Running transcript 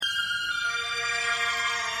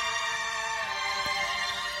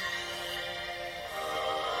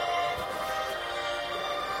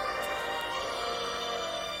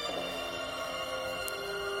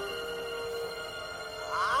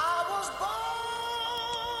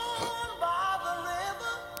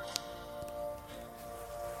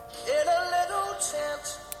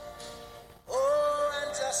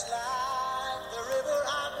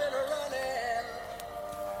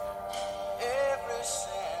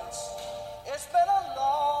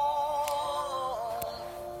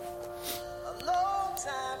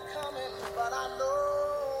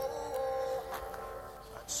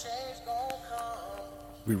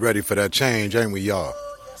We ready for that change, ain't we, y'all?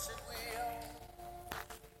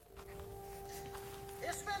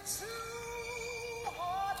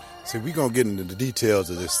 See, we gonna get into the details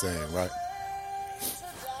of this thing, right?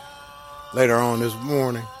 Later on this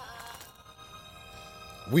morning,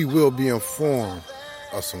 we will be informed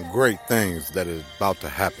of some great things that is about to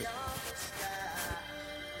happen.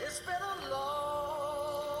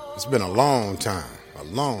 It's been a long time,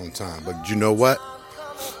 but you know what?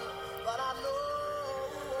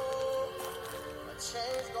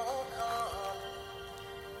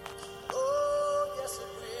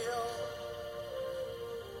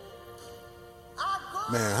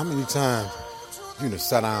 Man, how many times you done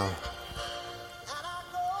sat down,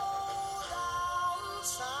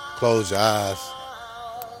 closed your eyes,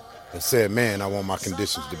 and said, man, I want my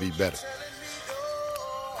conditions to be better.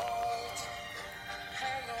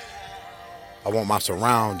 I want my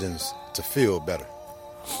surroundings to feel better.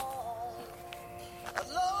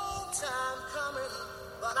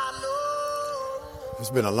 It's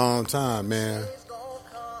been a long time, man,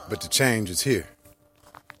 but the change is here.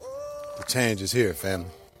 The change is here,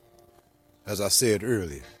 family. As I said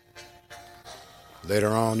earlier, later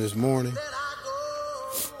on this morning,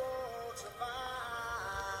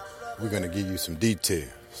 we're going to give you some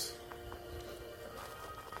details.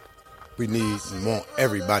 We need and want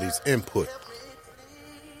everybody's input.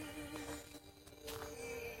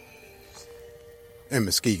 In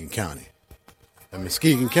Muskegon County. In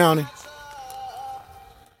Muskegon County,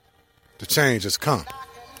 the change has come.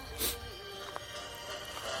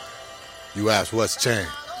 You ask what's changed?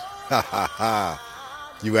 Ha ha ha.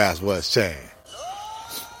 You ask what's changed?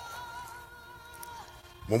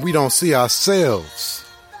 When we don't see ourselves,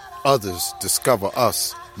 others discover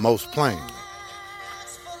us most plainly.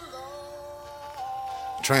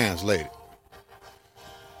 Translated.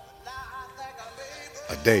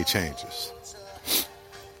 A day changes.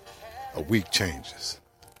 A week changes.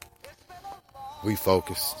 We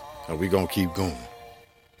focused and we gonna keep going.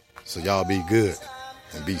 So y'all be good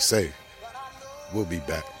and be safe. We'll be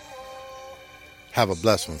back. Have a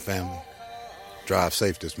blessed one, family. Drive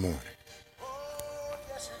safe this morning.